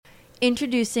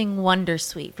Introducing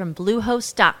Wondersuite from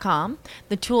Bluehost.com,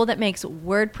 the tool that makes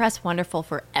WordPress wonderful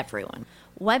for everyone.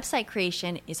 Website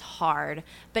creation is hard,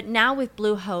 but now with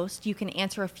Bluehost, you can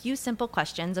answer a few simple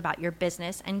questions about your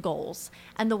business and goals,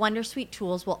 and the Wondersuite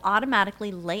tools will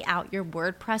automatically lay out your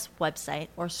WordPress website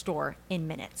or store in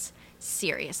minutes.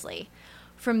 Seriously.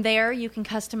 From there, you can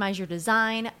customize your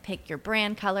design, pick your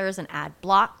brand colors, and add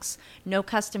blocks. No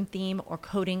custom theme or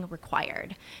coding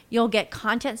required. You'll get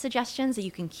content suggestions that you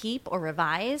can keep or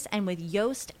revise, and with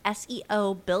Yoast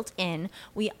SEO built in,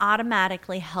 we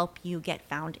automatically help you get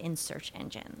found in search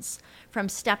engines. From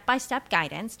step-by-step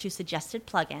guidance to suggested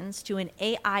plugins to an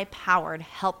AI-powered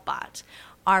help bot,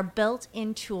 our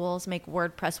built-in tools make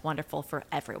WordPress wonderful for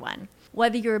everyone.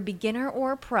 Whether you're a beginner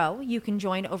or a pro, you can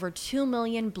join over 2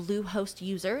 million Bluehost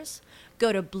users.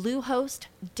 Go to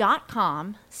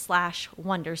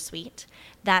bluehost.com/wondersuite.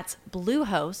 That's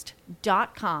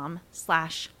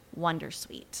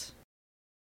bluehost.com/wondersuite.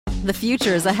 The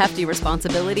future is a hefty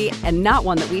responsibility and not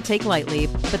one that we take lightly,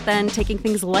 but then taking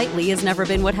things lightly has never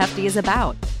been what Hefty is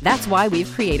about. That's why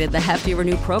we've created the Hefty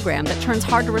Renew program that turns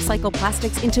hard-to-recycle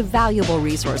plastics into valuable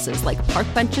resources like park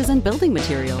benches and building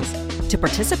materials. To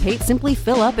participate, simply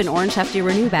fill up an orange Hefty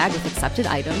Renew bag with accepted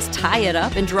items, tie it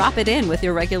up, and drop it in with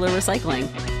your regular recycling.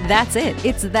 That's it.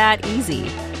 It's that easy.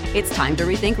 It's time to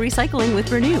rethink recycling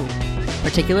with Renew.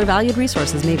 Particular valued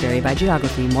resources may vary by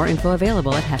geography. More info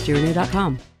available at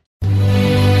heftyrenew.com.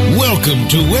 Welcome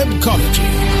to Webcology.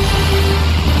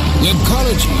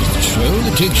 Webcology is the show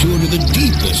that takes you into the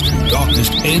deepest and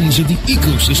darkest ends of the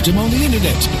ecosystem on the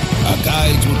internet. Our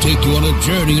guides will take you on a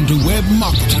journey into web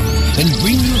marketing and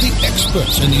bring you the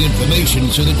experts and the information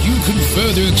so that you can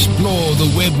further explore the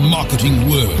web marketing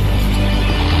world.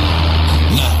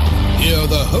 Now, here are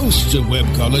the hosts of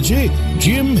Webcology,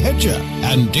 Jim Hedger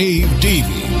and Dave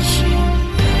Davies.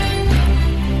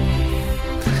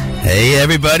 Hey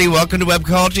everybody, welcome to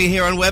Webcology here on